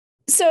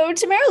So,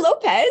 Tamara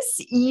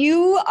Lopez,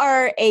 you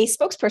are a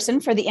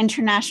spokesperson for the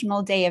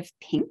International Day of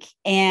Pink.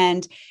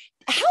 And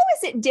how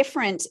is it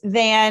different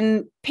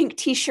than Pink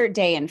T-shirt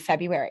Day in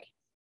February?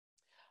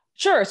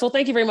 Sure. So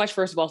thank you very much,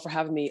 first of all, for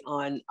having me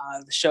on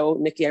the show,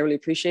 Nikki. I really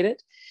appreciate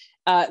it.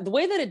 The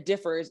way that it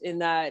differs in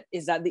that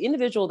is that the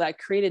individual that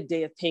created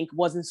Day of Pink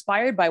was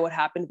inspired by what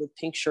happened with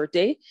Pink Shirt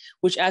Day,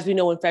 which, as we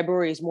know, in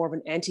February is more of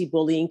an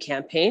anti-bullying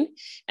campaign.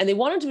 And they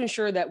wanted to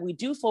ensure that we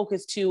do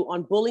focus too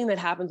on bullying that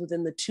happens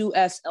within the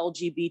 2S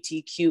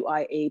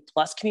LGBTQIA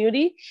plus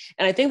community.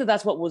 And I think that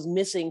that's what was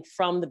missing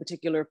from the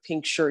particular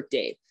Pink Shirt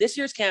Day. This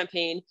year's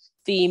campaign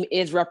theme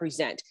is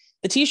represent.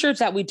 The t-shirts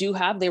that we do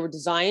have, they were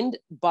designed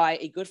by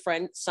a good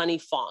friend, Sunny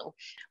Fong.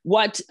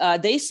 What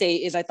they say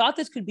is, I thought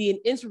this could be an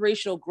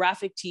inspirational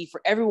graphic tee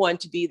for everyone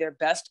to be their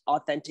best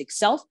authentic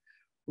self,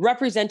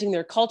 representing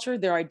their culture,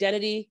 their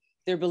identity,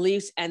 their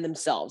beliefs, and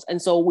themselves.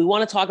 And so we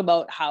want to talk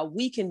about how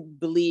we can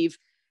believe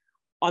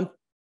on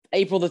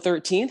April the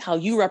 13th, how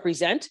you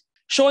represent,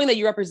 showing that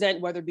you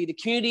represent, whether it be the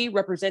community,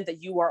 represent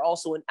that you are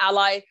also an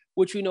ally,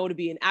 which we know to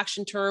be an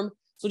action term.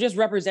 So just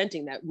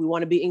representing that we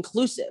want to be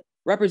inclusive,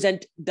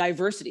 represent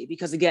diversity,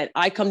 because again,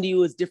 I come to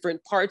you as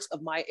different parts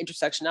of my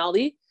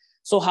intersectionality.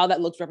 So how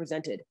that looks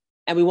represented.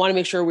 And we want to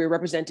make sure we're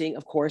representing,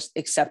 of course,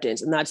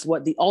 acceptance. And that's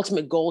what the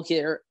ultimate goal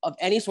here of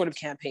any sort of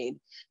campaign,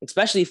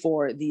 especially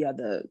for the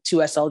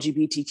 2S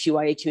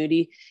LGBTQIA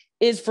community,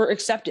 is for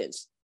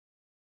acceptance.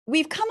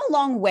 We've come a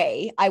long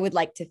way, I would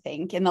like to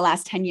think, in the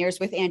last 10 years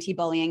with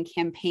anti-bullying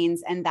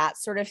campaigns and that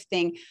sort of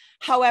thing.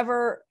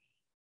 However,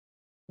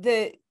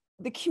 the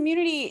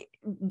community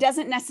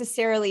doesn't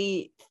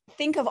necessarily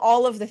think of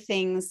all of the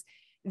things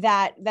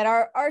that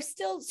are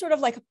still sort of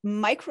like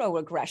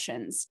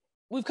microaggressions.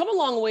 We've come a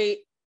long way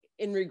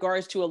in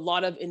regards to a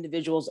lot of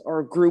individuals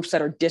or groups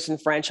that are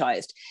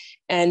disenfranchised.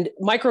 And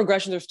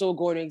microaggressions are still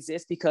going to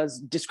exist because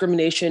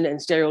discrimination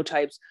and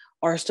stereotypes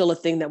are still a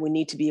thing that we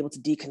need to be able to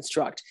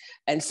deconstruct.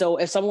 And so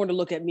if someone were to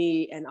look at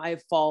me and I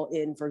fall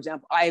in, for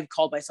example, I've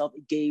called myself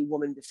a gay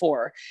woman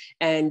before,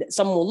 and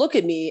someone will look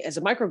at me as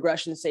a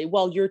microaggression and say,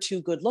 well, you're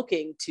too good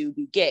looking to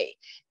be gay.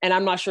 And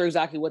I'm not sure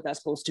exactly what that's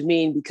supposed to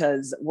mean,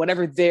 because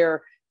whatever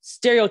their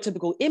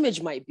stereotypical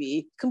image might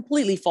be,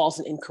 completely false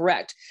and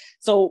incorrect.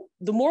 So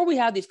the more we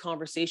have these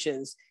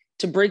conversations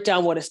to break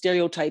down what a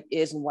stereotype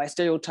is and why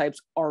stereotypes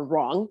are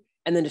wrong,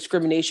 and then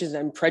discriminations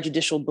and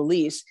prejudicial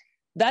beliefs,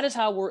 that is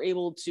how we're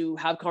able to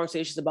have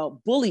conversations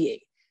about bullying,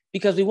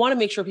 because we want to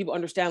make sure people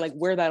understand like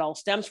where that all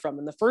stems from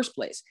in the first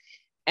place.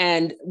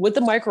 And with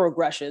the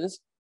microaggressions,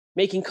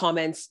 making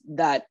comments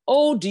that,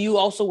 oh, do you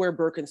also wear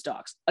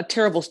Birkenstocks? A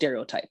terrible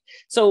stereotype.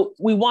 So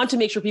we want to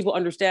make sure people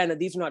understand that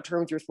these are not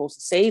terms you're supposed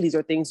to say. These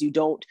are things you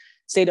don't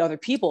say to other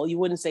people. You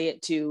wouldn't say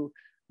it to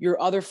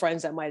your other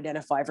friends that might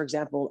identify, for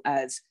example,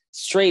 as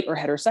straight or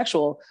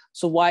heterosexual.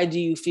 So why do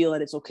you feel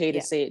that it's okay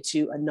to say it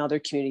to another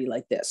community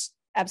like this?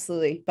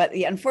 Absolutely. But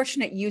the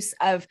unfortunate use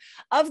of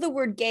the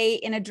word gay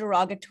in a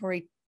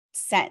derogatory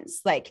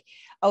sense, like,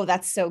 oh,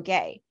 that's so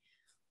gay.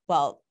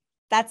 Well,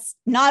 that's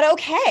not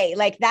okay.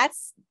 Like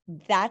that's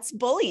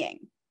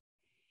bullying.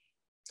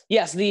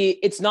 Yes,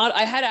 it's not.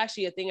 I had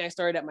actually a thing I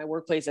started at my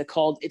workplace that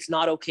called "It's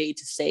Not Okay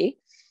to Say,"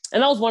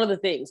 and that was one of the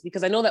things,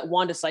 because I know that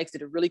Wanda Sykes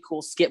did a really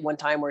cool skit one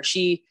time where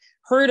she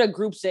heard a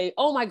group say,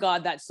 "Oh my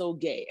God, that's so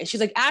gay," and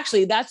she's like,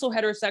 "Actually, that's so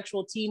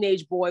heterosexual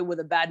teenage boy with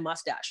a bad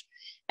mustache,"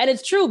 and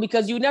it's true,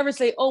 because you never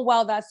say, "Oh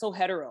wow, that's so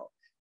hetero."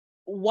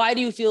 Why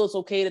do you feel it's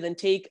okay to then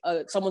take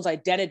someone's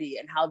identity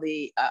and how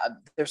they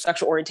their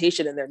sexual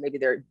orientation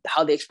and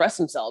how they express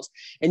themselves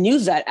and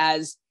use that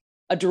as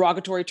a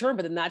derogatory term?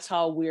 But then that's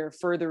how we're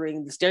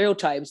furthering the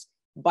stereotypes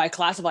by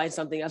classifying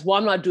something as, well,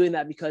 I'm not doing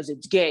that because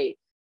it's gay,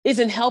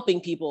 isn't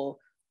helping people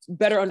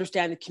better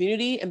understand the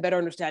community and better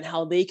understand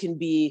how they can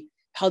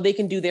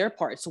do their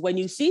part. So when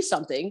you see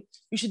something,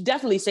 you should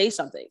definitely say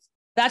something.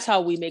 That's how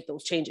we make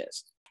those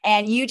changes.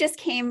 And you just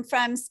came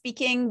from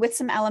speaking with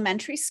some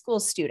elementary school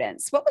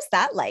students. What was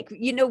that like?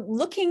 You know,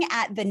 looking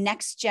at the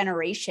next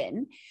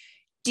generation,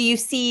 do you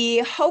see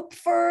hope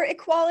for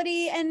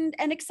equality and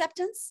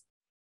acceptance?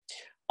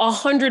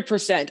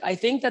 100%. I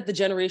think that the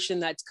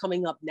generation that's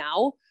coming up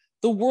now,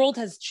 the world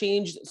has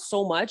changed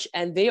so much,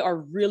 and they are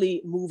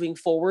really moving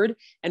forward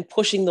and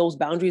pushing those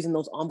boundaries and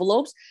those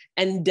envelopes,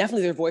 and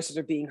definitely their voices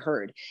are being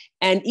heard.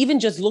 And even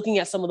just looking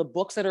at some of the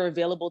books that are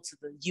available to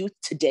the youth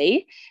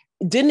today,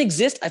 didn't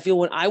exist, I feel,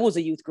 when I was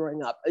a youth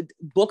growing up.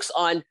 Books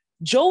on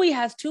Joey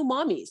has two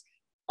mommies.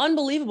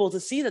 Unbelievable to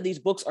see that these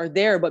books are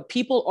there, but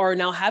people are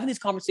now having these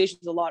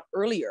conversations a lot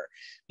earlier,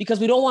 because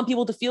we don't want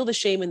people to feel the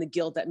shame and the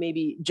guilt that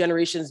maybe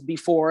generations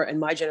before and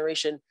my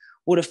generation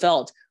would have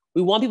felt.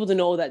 We want people to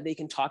know that they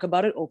can talk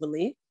about it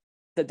openly,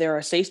 that there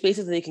are safe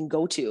spaces that they can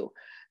go to.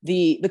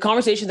 The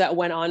conversations that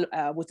went on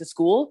with the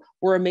school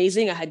were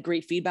amazing. I had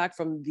great feedback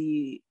from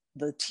the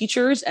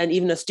teachers, and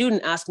even a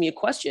student asked me a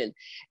question.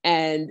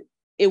 And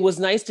it was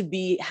nice to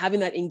be having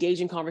that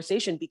engaging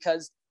conversation,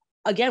 because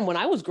again, when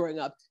I was growing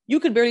up, you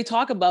could barely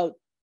talk about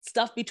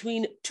stuff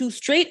between two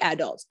straight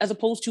adults as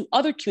opposed to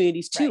other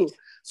communities too. Right.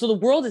 So the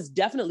world is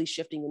definitely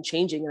shifting and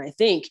changing. And I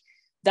think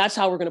that's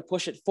how we're going to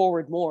push it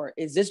forward more.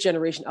 Is this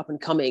generation up and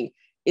coming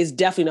is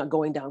definitely not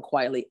going down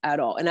quietly at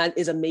all. And that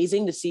is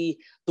amazing to see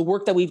the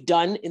work that we've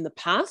done in the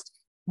past,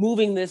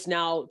 moving this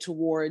now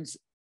towards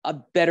a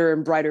better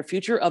and brighter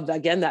future of,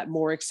 again, that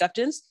more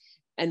acceptance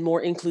and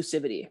more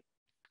inclusivity.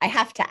 I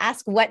have to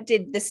ask, what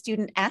did the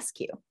student ask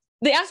you?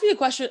 They asked me a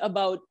question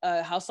about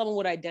how someone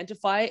would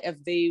identify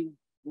if they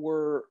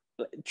were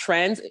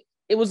trans.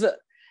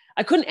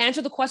 I couldn't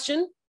answer the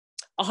question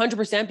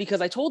 100%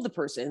 because I told the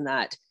person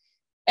that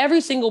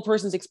every single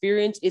person's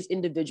experience is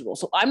individual.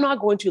 So I'm not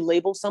going to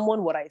label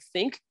someone what I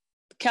think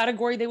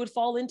category they would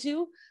fall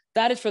into.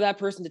 That is for that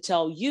person to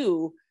tell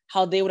you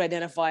how they would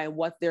identify and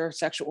what their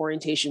sexual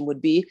orientation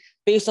would be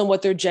based on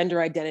what their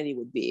gender identity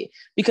would be.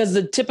 Because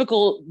the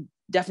typical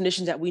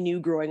definitions that we knew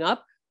growing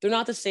up, they're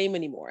not the same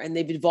anymore. And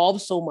they've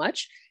evolved so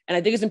much. And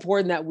I think it's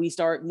important that we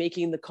start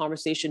making the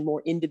conversation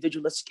more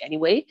individualistic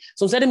anyway.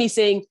 So instead of me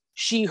saying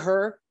she,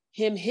 her,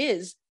 him,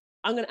 his,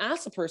 I'm going to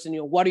ask the person,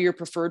 what are your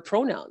preferred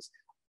pronouns?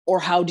 Or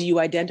how do you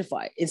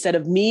identify? Instead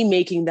of me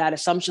making that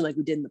assumption like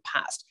we did in the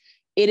past.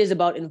 It is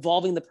about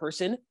involving the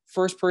person,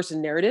 first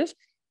person narrative,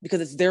 because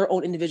it's their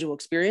own individual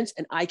experience.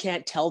 And I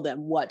can't tell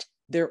them what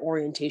their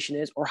orientation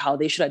is or how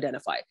they should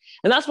identify.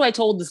 And that's what I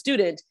told the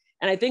student.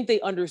 And I think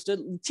they understood.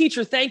 The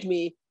teacher thanked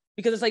me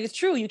because it's like, it's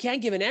true. You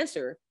can't give an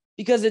answer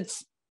because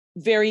it's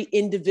very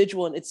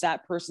individual and it's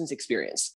that person's experience.